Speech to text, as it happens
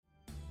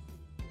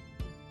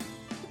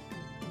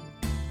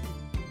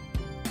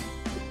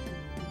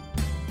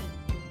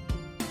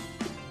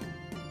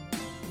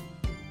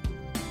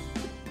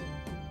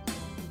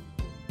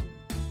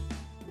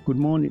good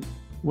morning.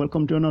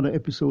 Welcome to another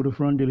episode of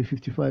Ron Daily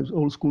 55's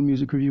Old School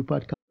Music Review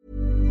Podcast.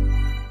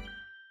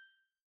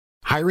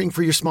 Hiring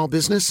for your small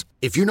business?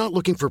 If you're not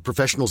looking for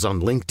professionals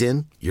on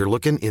LinkedIn, you're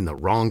looking in the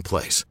wrong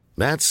place.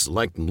 That's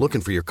like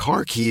looking for your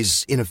car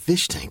keys in a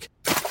fish tank.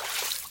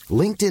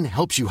 LinkedIn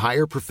helps you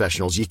hire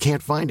professionals you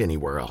can't find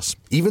anywhere else,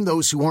 even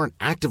those who aren't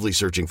actively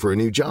searching for a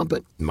new job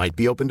but might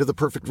be open to the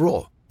perfect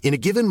role. In a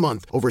given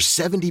month, over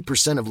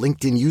 70% of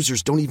LinkedIn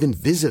users don't even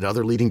visit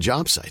other leading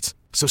job sites.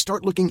 So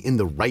start looking in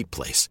the right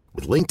place.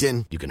 With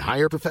LinkedIn, you can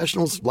hire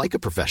professionals like a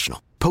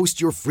professional. Post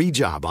your free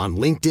job on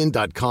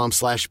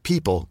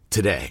linkedin.com/people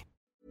today.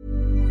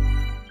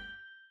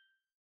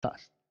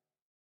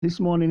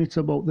 This morning it's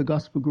about the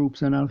gospel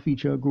groups, and I'll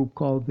feature a group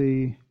called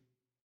the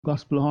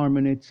Gospel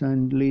Harmonettes,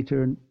 and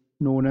later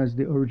known as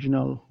the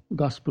original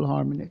Gospel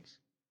Harmonettes.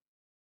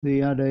 They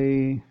had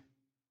a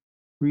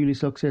really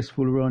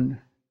successful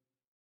run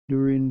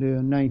during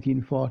the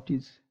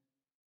 1940s,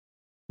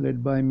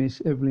 led by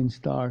Miss Evelyn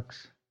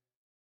Starks,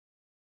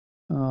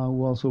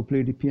 who also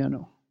played the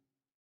piano.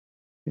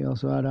 They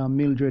also had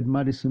Mildred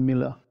Madison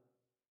Miller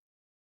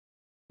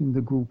in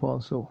the group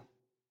also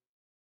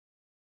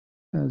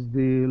as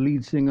the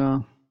lead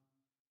singer,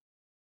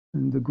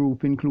 and the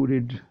group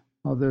included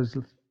others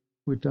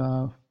with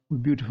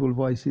beautiful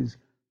voices.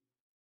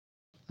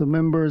 The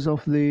members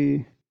of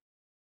the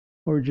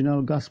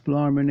original Gospel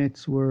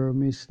Harmonettes were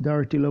Miss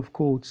Dorothy Love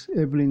Coates,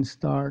 Evelyn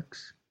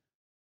Starks,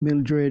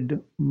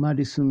 Mildred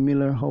Madison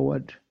Miller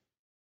Howard,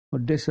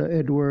 Odessa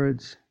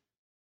Edwards,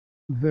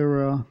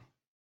 Vera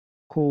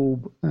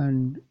Kolb,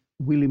 and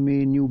Willie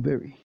Mae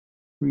Newberry.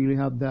 Really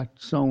have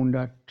that sound,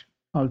 that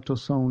alto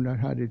sound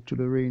that added to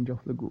the range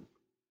of the group.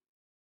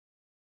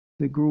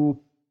 The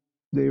group,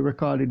 they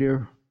recorded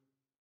their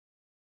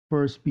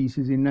first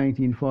pieces in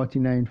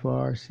 1949 for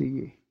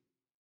RCA.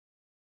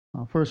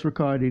 First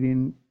recorded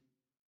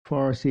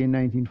for RCA in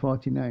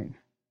 1949.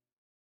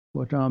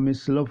 But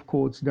Miss Love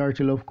Coates,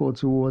 Dorothy Love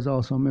Coates, who was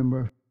also a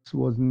member,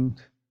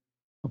 wasn't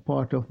a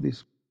part of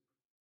this.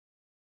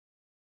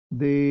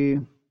 They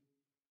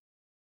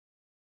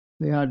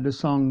had the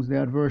songs, they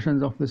had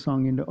versions of the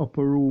song in the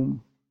upper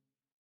room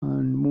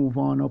and Move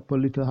On Up a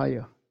Little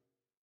Higher.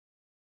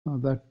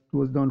 That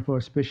was done for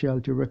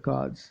Specialty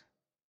Records.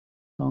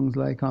 Songs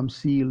like I'm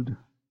Sealed,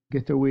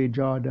 Get Away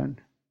Jordan,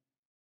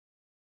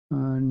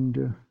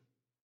 and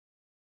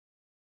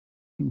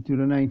into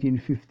the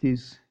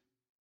 1950s,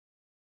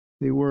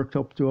 they worked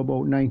up to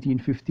about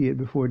 1958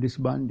 before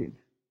disbanding.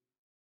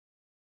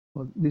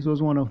 But this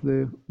was one of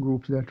the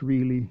groups that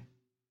really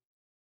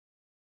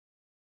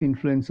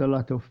influenced a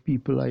lot of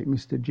people like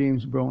Mr.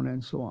 James Brown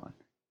and so on,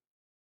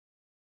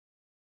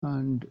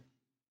 and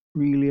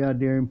really had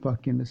their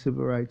impact in the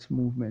civil rights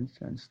movements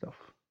and stuff.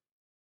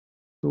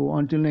 So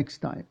until next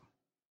time,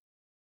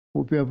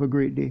 hope you have a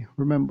great day.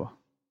 Remember,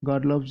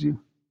 God loves you.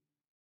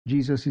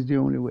 Jesus is the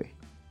only way.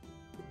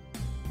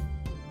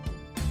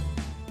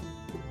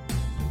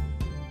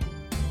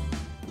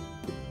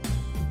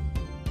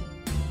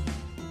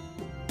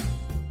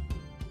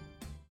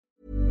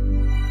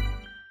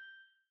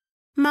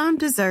 Mom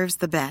deserves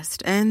the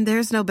best, and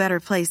there's no better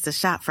place to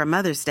shop for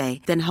Mother's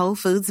Day than Whole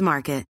Foods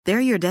Market. They're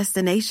your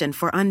destination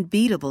for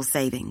unbeatable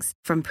savings,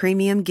 from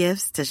premium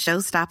gifts to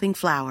show-stopping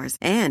flowers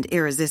and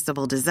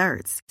irresistible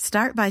desserts.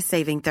 Start by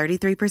saving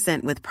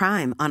 33% with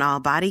Prime on all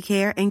body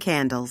care and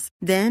candles.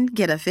 Then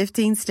get a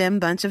 15-stem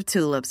bunch of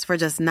tulips for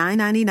just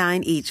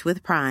 $9.99 each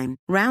with Prime.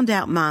 Round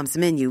out Mom's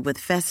menu with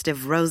festive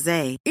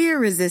rosé,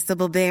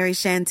 irresistible berry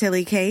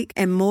chantilly cake,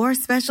 and more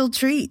special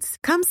treats.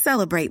 Come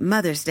celebrate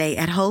Mother's Day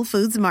at Whole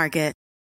Foods Market.